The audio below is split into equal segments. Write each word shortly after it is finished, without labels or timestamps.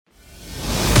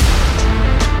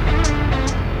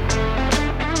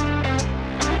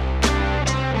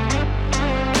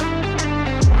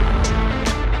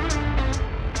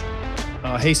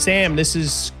Hey Sam, this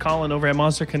is Colin over at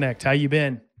Monster Connect. How you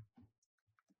been?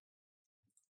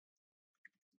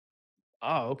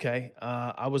 Oh, okay.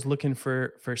 I was looking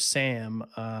for Sam.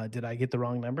 Did I get the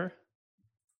wrong number?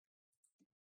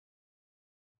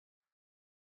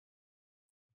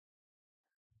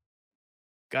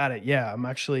 Got it. Yeah, I'm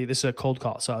actually. This is a cold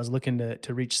call, so I was looking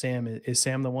to reach Sam. Is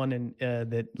Sam the one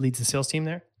that leads the sales team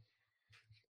there?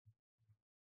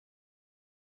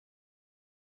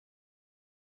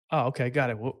 Oh, okay.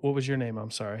 Got it. What was your name?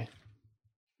 I'm sorry,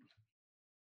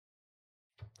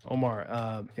 Omar.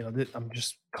 I'm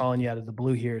just calling you out of the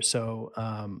blue here. So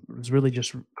I was really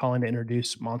just calling to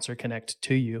introduce Monster Connect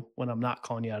to you when I'm not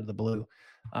calling you out of the blue.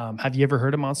 Have you ever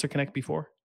heard of Monster Connect before?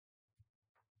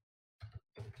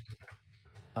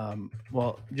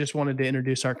 Well, just wanted to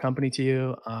introduce our company to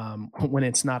you. When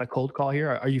it's not a cold call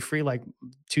here, are you free like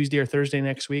Tuesday or Thursday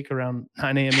next week around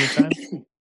 9 a.m. your time?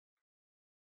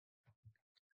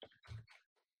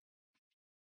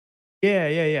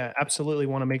 Yeah. Absolutely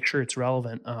want to make sure it's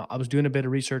relevant. I was doing a bit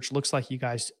of research. Looks like you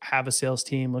guys have a sales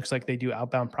team. Looks like they do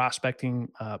outbound prospecting,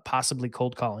 possibly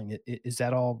cold calling. Is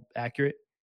that all accurate?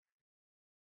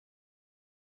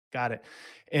 Got it.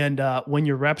 And when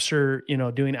your reps are,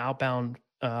 doing outbound,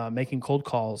 making cold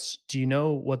calls, do you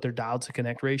know what their dial to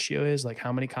connect ratio is? Like,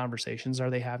 how many conversations are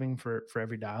they having for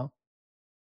every dial?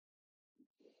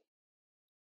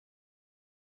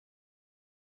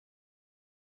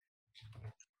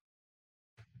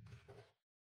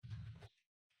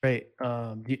 Great.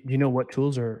 Do you know what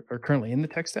tools are currently in the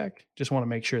tech stack? Just want to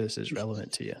make sure this is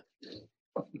relevant to you.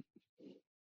 Do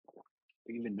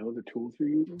you even know the tools you're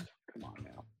using? Come on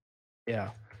now.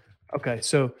 Yeah. Okay.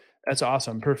 So that's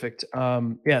awesome. Perfect.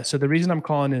 Yeah. So the reason I'm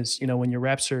calling is, when your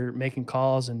reps are making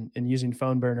calls and using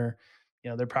phone burner,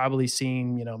 they're probably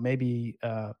seeing, maybe,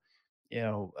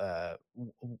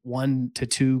 one to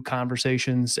two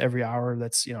conversations every hour.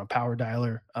 That's, power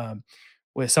dialer.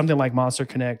 With something like Monster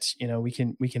Connect, we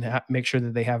can make sure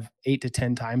that they have 8 to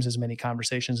 10 times as many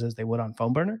conversations as they would on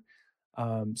phone burner.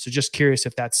 So just curious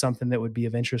if that's something that would be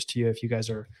of interest to you if you guys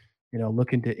are,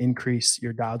 looking to increase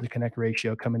your dial to connect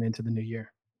ratio coming into the new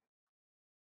year.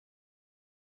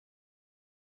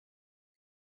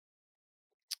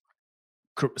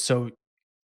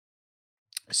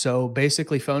 So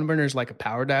basically, phone burner is like a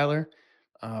power dialer.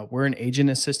 We're an agent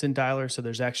assistant dialer, so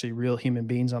there's actually real human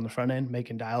beings on the front end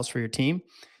making dials for your team,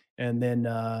 and then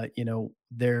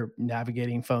they're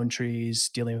navigating phone trees,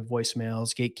 dealing with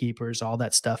voicemails, gatekeepers, all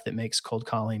that stuff that makes cold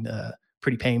calling a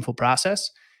pretty painful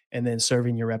process, and then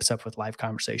serving your reps up with live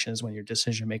conversations when your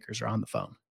decision makers are on the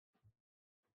phone.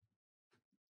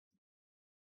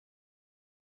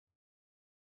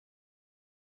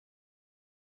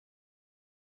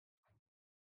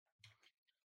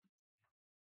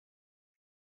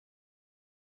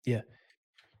 Yeah.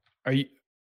 Are you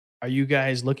are you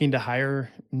guys looking to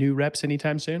hire new reps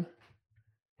anytime soon?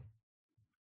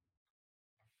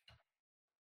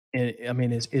 And I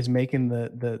mean, is making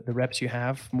the reps you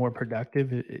have more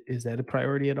productive? Is that a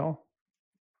priority at all?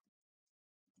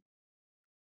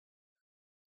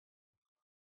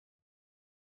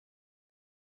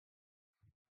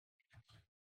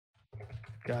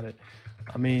 Got it.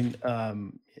 I mean,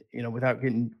 without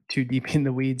getting too deep in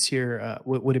the weeds here,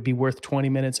 would it be worth 20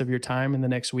 minutes of your time in the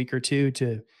next week or two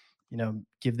to,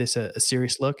 give this a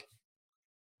serious look?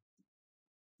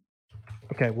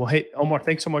 Okay. Well, hey, Omar,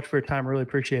 thanks so much for your time. I really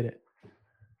appreciate it.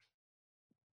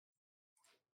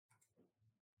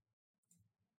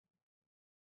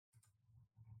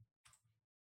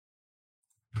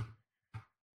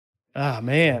 Ah,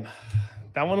 man,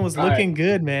 that one was All right. looking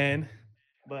good, man.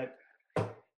 But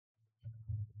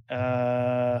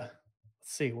let's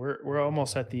see, we're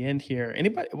almost at the end here.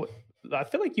 Anybody? I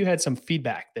feel like you had some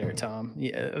feedback there, Tom.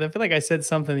 Yeah, I feel like I said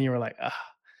something and you were like,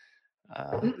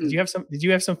 ah. Did you Mm-mm, have some? Did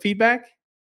you have some feedback?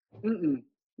 mm-mm.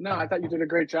 No, I thought you did a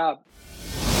great job.